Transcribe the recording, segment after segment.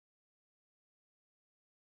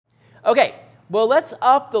Okay, well, let's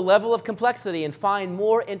up the level of complexity and find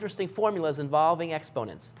more interesting formulas involving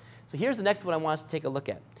exponents. So here's the next one I want us to take a look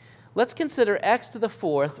at. Let's consider x to the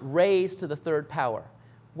fourth raised to the third power.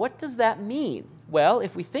 What does that mean? Well,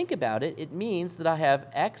 if we think about it, it means that I have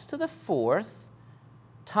x to the fourth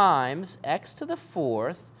times x to the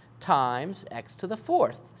fourth times x to the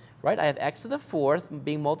fourth. Right? I have x to the fourth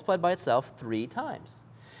being multiplied by itself 3 times.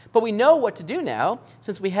 But we know what to do now.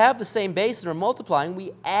 Since we have the same base and we're multiplying,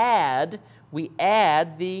 we add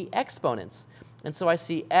the exponents. And so I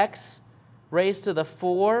see x raised to the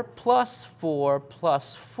 4 plus 4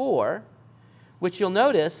 plus 4, which you'll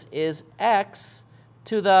notice is x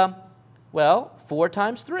to the, well, 4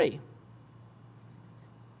 times 3,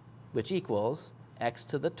 which equals x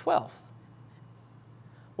to the 12th.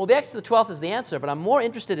 Well, the x to the 12th is the answer, but I'm more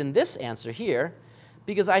interested in this answer here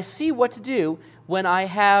because I see what to do when I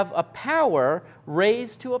have a power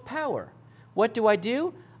raised to a power. What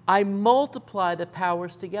do? I multiply the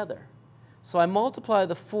powers together. So I multiply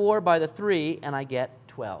the 4 by the 3, and I get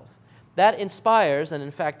 12. That inspires, and in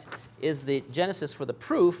fact is the genesis for the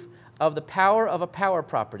proof of the power of a power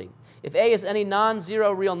property. If a is any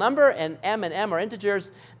non-zero real number and m are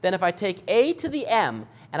integers, then if I take a to the m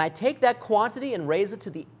and I take that quantity and raise it to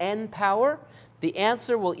the n power, the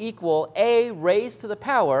answer will equal a raised to the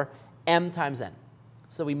power m times n.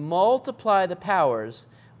 So we multiply the powers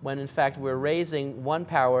when in fact we're raising one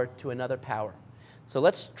power to another power. So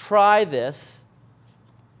let's try this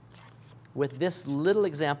with this little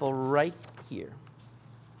example right here.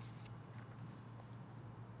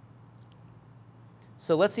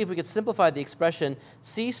 So let's see if we could simplify the expression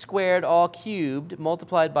c squared all cubed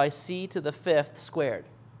multiplied by c to the 5th squared.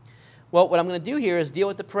 Well, what I'm going to do here is deal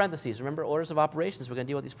with the parentheses. Remember, orders of operations, we're going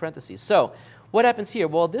to deal with these parentheses. So what happens here?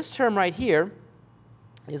 Well, this term right here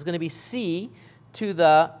is going to be c to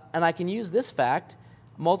the, and I can use this fact,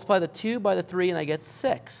 multiply the 2 by the 3, and I get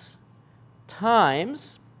 6,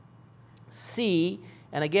 times c,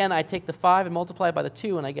 and again, I take the 5 and multiply it by the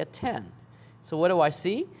 2, and I get 10. So what do I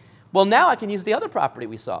see? Well, now I can use the other property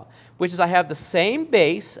we saw, which is I have the same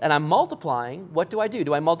base, and I'm multiplying. What do?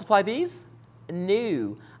 Do I multiply these?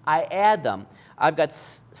 No. I add them. I've got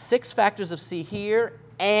 6 factors of c here,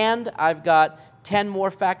 and I've got 10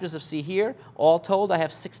 more factors of c here. All told, I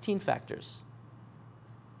have 16 factors.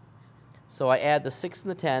 So I add the 6 and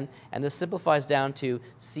the 10, and this simplifies down to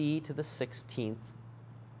c to the 16th.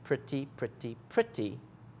 Pretty, pretty, pretty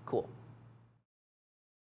cool.